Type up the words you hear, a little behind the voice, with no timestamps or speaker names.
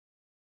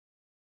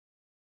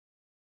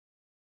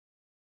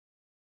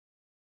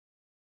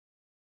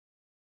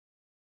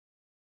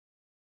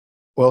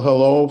Well,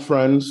 hello,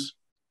 friends.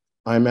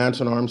 I'm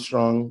Anton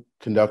Armstrong,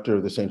 conductor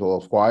of the St.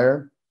 Olaf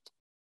Choir,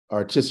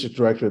 artistic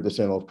director of the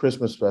St. Olaf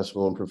Christmas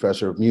Festival, and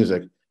professor of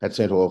music at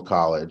St. Olaf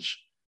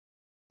College.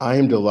 I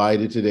am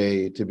delighted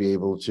today to be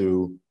able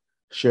to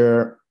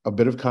share a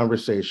bit of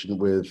conversation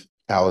with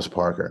Alice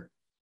Parker.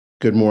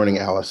 Good morning,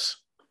 Alice.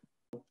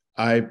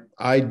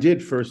 I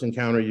did first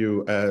encounter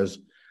you as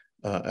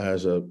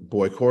a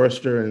boy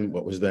chorister in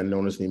what was then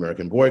known as the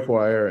American Boy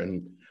Choir,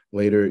 and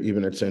later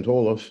even at St.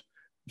 Olaf,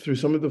 through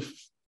some of the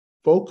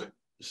folk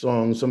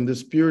songs, some of the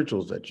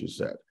spirituals that you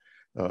said.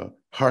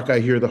 Hark, I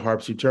Hear the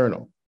Harps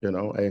Eternal,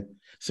 I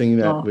singing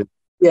that with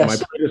my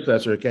Yes.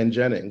 predecessor, Ken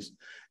Jennings,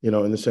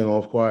 in the St.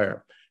 Olaf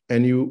Choir.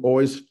 And you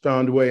always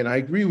found a way, and I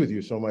agree with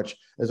you so much.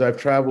 As I've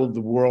traveled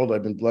the world,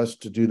 I've been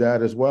blessed to do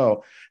that as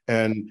well.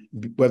 And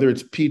whether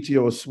it's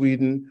Piteå,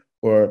 Sweden,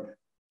 or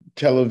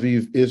Tel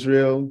Aviv,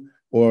 Israel,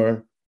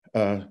 or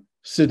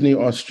Sydney,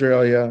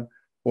 Australia,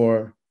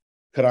 or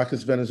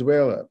Caracas,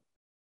 Venezuela,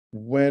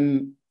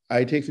 when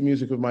I take the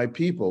music of my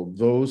people,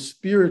 those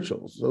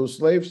spirituals, those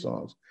slave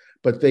songs,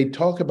 but they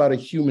talk about a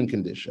human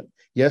condition.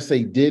 Yes,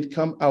 they did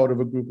come out of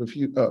a group of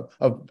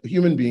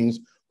human beings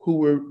who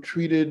were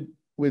treated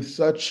with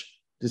such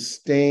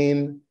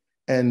disdain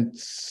and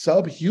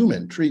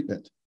subhuman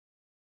treatment.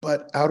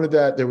 But out of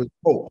that, there was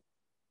hope.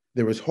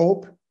 There was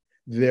hope.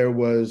 There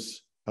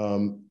was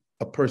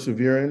a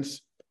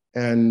perseverance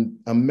and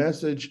a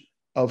message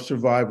of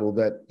survival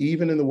that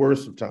even in the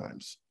worst of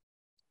times,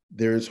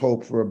 there is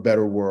hope for a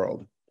better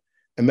world.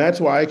 And that's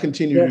why I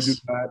continue to do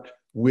that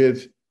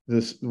with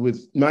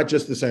not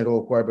just the St.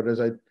 Olaf Choir, but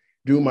as I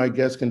do my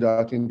guest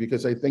conducting,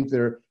 because I think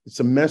it's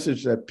a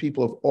message that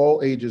people of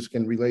all ages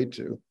can relate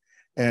to.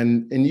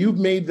 And you've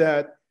made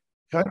that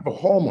kind of a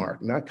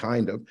hallmark, not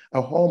kind of,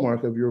 a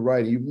hallmark of your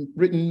writing. You've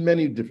written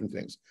many different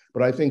things,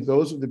 but I think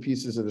those are the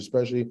pieces that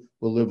especially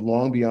will live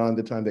long beyond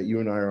the time that you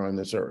and I are on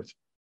this earth.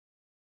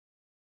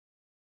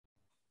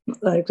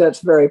 I think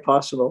that's very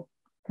possible.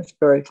 It's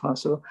very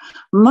possible.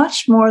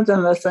 Much more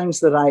than the things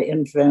that I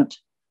invent,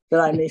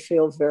 that I may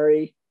feel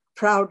very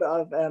proud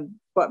of and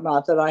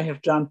whatnot that I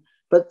have done,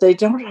 but they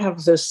don't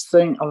have this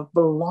thing of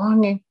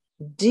belonging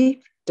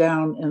deep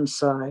down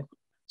inside.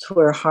 It's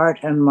where heart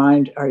and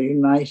mind are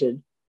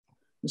united,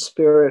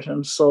 spirit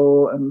and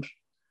soul, and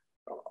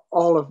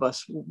all of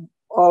us,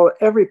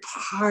 every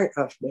part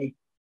of me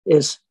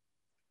is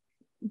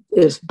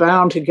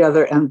bound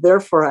together, and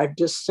therefore I've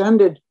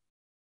descended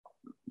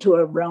to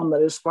a realm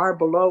that is far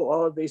below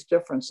all of these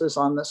differences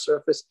on the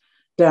surface,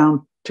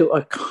 down to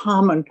a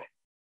common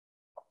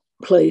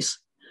place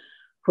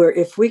where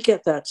if we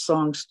get that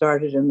song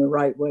started in the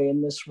right way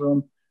in this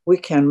room, we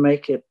can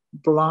make it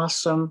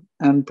blossom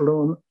and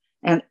bloom,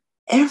 and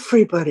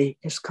everybody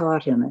is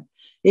caught in it.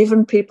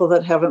 Even people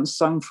that haven't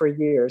sung for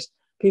years,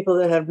 people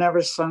that have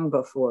never sung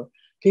before,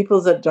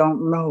 people that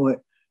don't know it,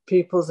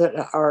 people that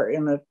are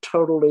in a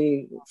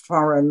totally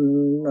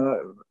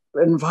foreign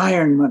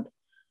environment.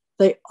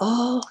 They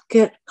all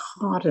get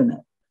caught in it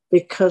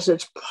because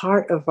it's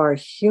part of our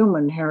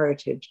human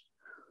heritage.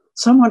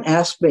 Someone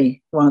asked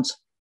me once,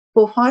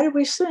 well, why do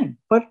we sing?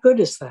 What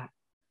good is that?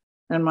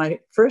 And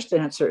my first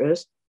answer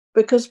is,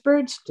 because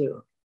birds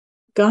do.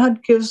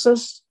 God gives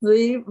us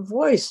the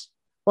voice.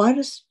 Why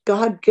does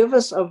God give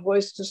us a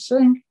voice to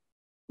sing,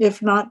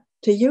 if not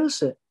to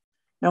use it?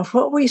 And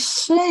what we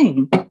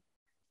sing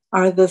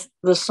are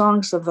the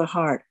songs of the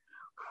heart.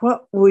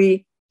 What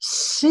we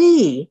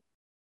see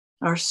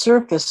are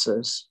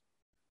surfaces.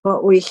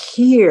 What we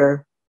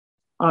hear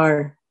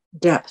are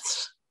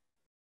depths.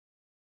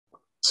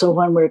 So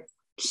when we're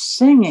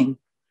singing,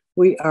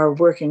 we are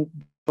working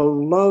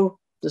below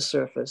the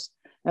surface.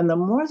 And the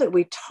more that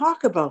we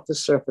talk about the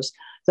surface,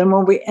 the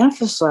more we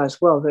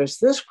emphasize, well, there's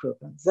this group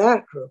and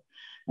that group,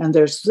 and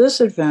there's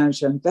this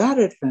advantage and that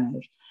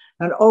advantage.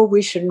 And oh,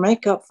 we should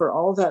make up for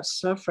all that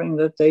suffering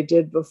that they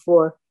did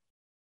before.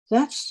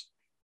 That's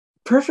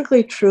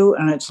perfectly true,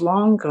 and it's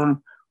long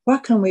gone.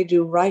 What can we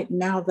do right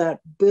now that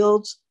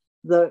builds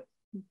the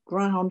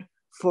ground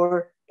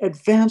for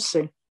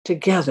advancing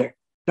together?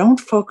 Don't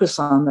focus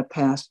on the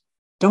past.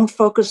 Don't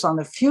focus on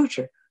the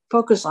future.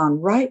 Focus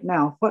on right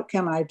now. What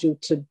can I do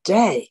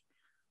today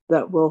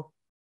that will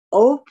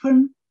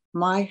open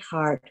my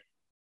heart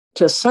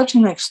to such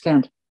an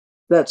extent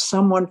that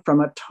someone from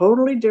a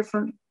totally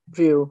different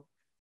view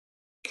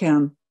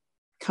can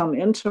come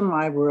into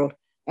my world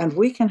and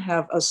we can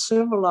have a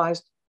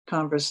civilized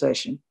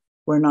conversation?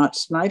 We're not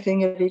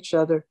sniping at each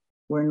other.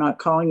 We're not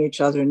calling each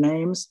other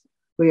names.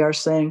 We are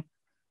saying,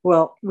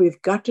 well,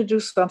 we've got to do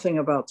something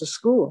about the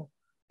school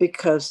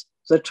because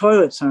the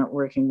toilets aren't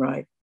working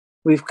right.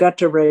 We've got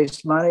to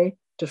raise money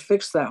to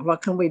fix that.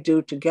 What can we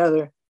do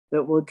together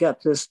that will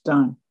get this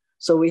done?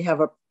 So we have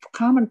a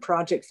common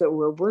project that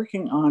we're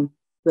working on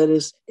that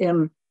is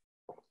in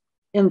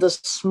the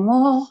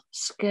small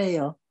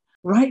scale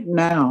right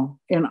now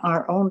in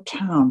our own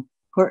town,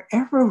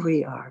 wherever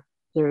we are.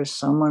 There's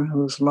someone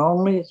who's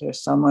lonely,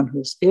 there's someone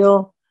who's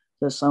ill,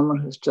 there's someone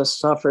who's just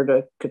suffered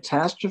a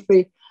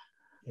catastrophe.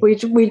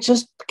 We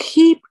just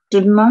keep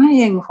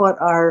denying what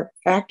our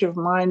active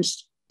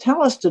minds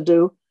tell us to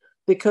do,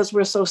 because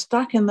we're so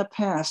stuck in the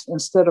past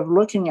instead of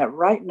looking at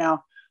right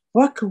now.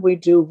 What could we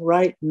do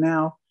right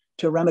now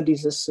to remedy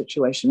this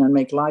situation and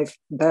make life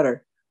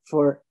better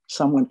for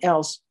someone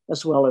else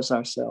as well as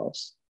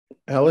ourselves?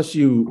 Alice,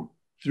 you,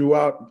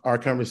 throughout our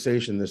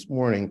conversation this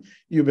morning,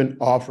 you've been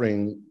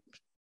offering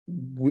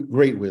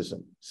great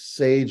wisdom,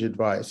 sage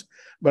advice,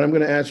 but I'm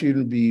going to ask you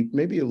to be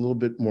maybe a little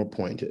bit more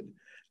pointed.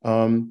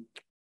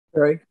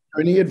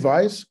 Any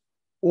advice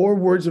or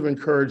words of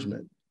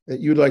encouragement that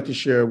you'd like to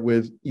share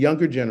with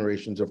younger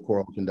generations of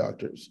choral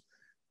conductors?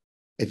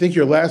 I think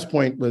your last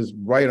point was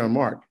right on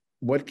mark.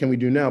 What can we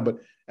do now? But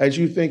as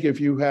you think,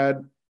 if you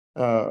had,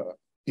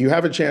 you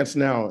have a chance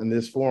now in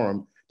this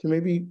forum to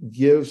maybe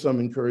give some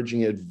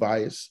encouraging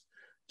advice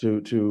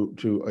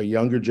to a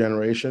younger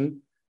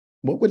generation,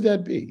 what would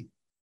that be?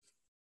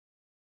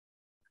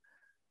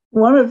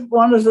 One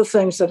of the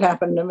things that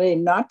happened to me,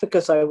 not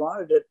because I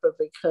wanted it, but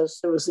because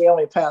it was the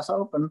only path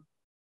open,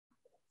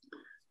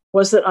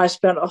 was that I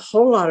spent a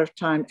whole lot of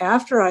time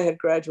after I had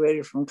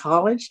graduated from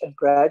college and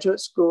graduate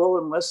school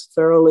and was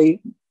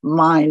thoroughly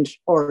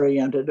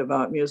mind-oriented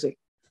about music,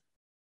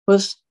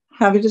 was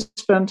having to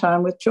spend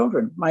time with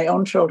children, my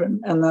own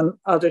children, and then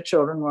other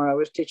children where I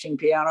was teaching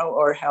piano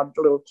or had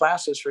little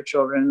classes for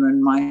children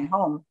in my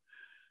home.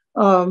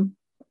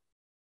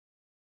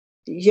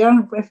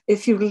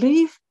 If you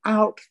leave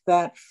out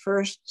that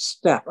first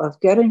step of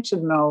getting to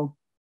know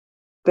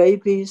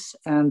babies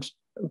and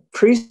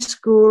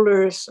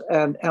preschoolers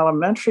and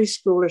elementary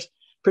schoolers,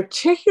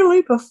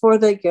 particularly before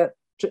they get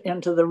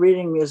into the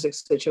reading music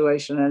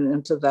situation and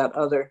into that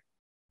other,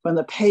 when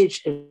the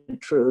page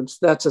intrudes,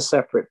 that's a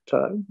separate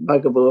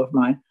bugaboo of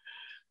mine.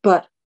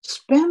 But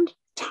spend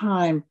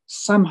time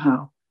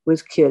somehow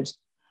with kids.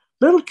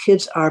 Little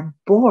kids are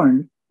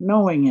born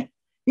knowing it.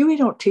 We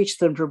don't teach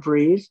them to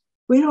breathe.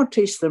 We don't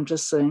teach them to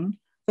sing.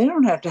 They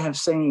don't have to have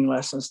singing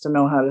lessons to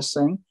know how to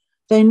sing.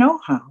 They know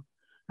how.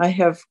 I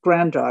have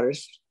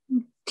granddaughters,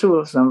 2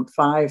 of them,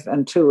 5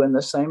 and 2 in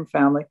the same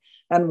family.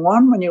 And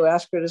one, when you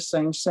ask her to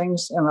sing,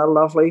 sings in a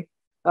lovely,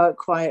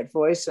 quiet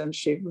voice. And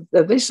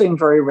they sing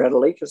very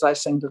readily because I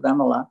sing to them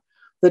a lot.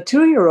 The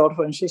 2-year-old,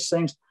 when she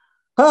sings,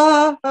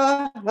 ah,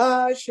 ah,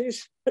 ah,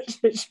 she's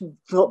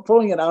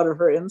pulling it out of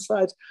her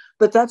insides.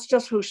 But that's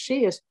just who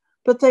she is.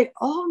 But they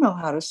all know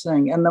how to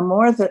sing. And the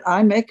more that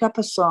I make up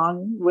a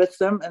song with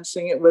them and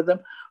sing it with them,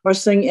 or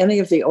sing any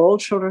of the old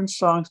children's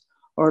songs,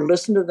 or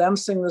listen to them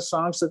sing the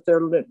songs that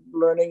they're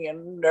learning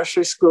in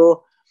nursery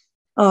school,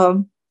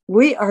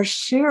 we are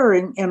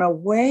sharing in a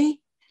way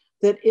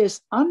that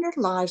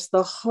underlies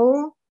the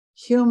whole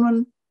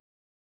human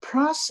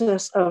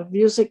process of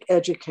music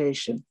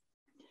education.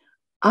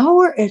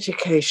 Our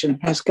education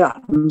has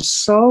gotten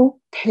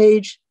so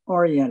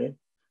page-oriented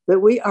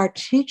that we are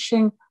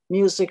teaching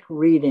music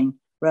reading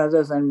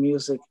rather than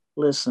music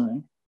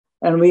listening.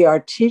 And we are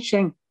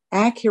teaching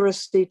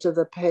accuracy to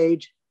the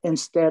page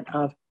instead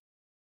of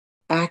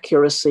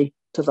accuracy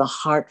to the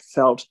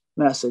heartfelt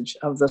message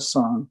of the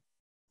song.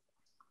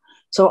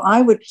 So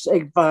I would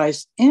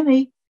advise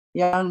any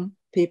young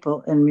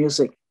people in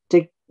music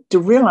to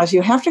realize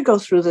you have to go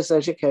through this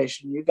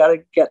education. You got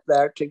to get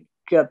there to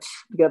get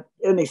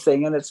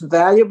anything. And it's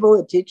valuable.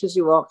 It teaches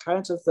you all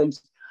kinds of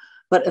things.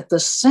 But at the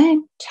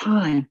same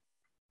time,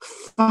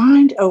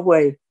 find a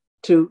way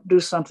to do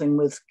something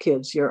with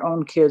kids, your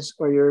own kids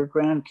or your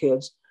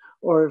grandkids,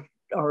 or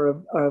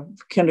a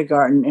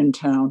kindergarten in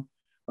town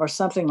or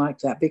something like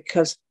that,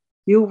 because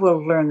you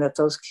will learn that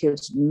those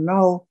kids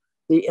know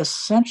the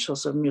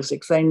essentials of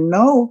music. They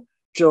know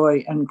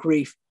joy and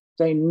grief.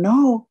 They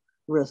know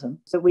rhythm.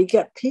 So we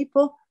get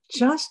people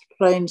just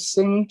plain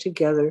singing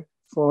together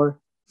for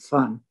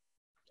fun,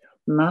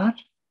 not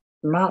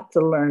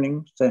the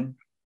learning thing.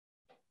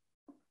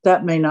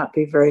 That may not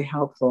be very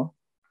helpful,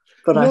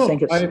 but no, I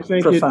think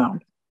it's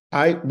profound.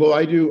 I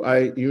do.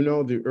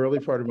 The early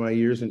part of my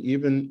years, and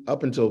even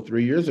up until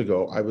 3 years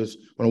ago, I was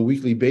on a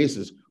weekly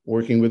basis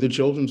working with a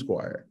children's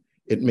choir.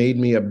 It made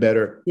me a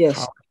better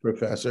college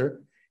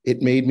professor.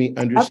 It made me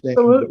understand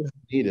what was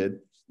needed,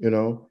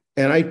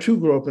 And I too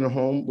grew up in a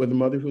home with a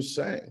mother who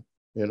sang,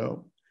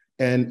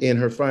 And in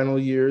her final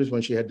years,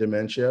 when she had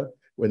dementia,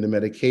 when the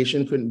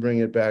medication couldn't bring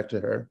it back to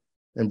her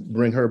and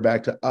bring her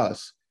back to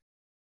us,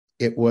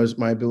 it was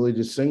my ability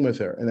to sing with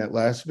her. And that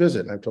last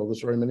visit, and I've told the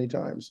story many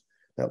times,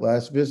 that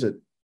last visit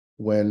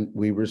when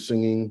we were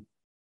singing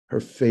her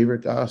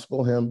favorite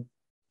gospel hymn,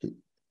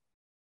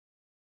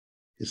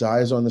 His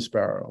Eyes on the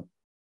Sparrow.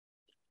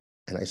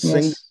 And I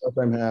sing because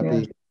I'm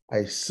happy.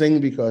 I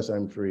sing because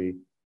I'm free.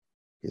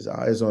 His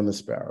eyes on the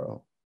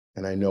sparrow.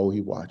 And I know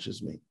he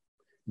watches me.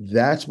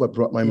 That's what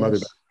brought my mother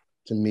back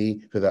to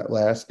me for that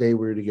last day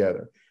we were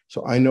together.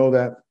 So I know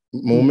that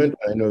moment.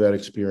 I know that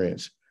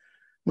experience.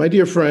 My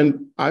dear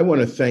friend, I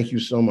want to thank you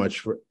so much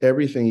for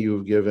everything you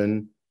have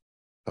given.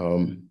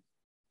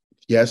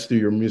 Yes, through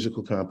your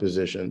musical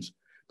compositions,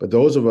 but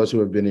those of us who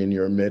have been in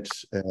your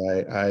midst,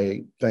 and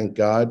I thank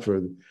God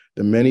for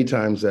the many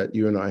times that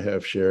you and I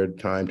have shared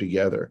time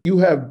together. You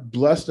have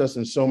blessed us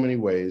in so many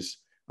ways.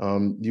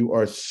 You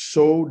are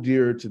so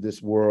dear to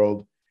this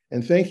world,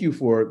 And thank you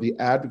for the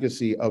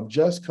advocacy of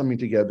just coming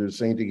together,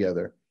 sing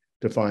together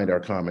to find our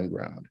common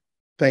ground.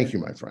 Thank you,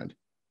 my friend.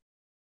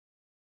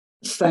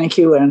 Thank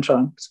you,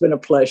 Anton. It's been a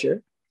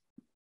pleasure.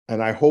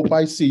 And I hope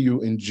I see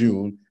you in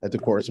June at the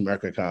Chorus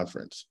America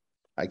Conference.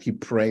 I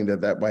keep praying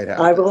that that might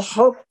happen. I will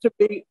hope to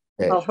be.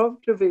 Okay. I'll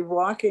hope to be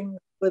walking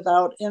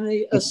without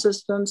any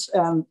assistance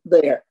and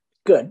there.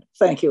 Good.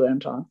 Thank you,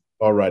 Anton.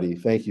 All righty.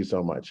 Thank you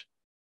so much.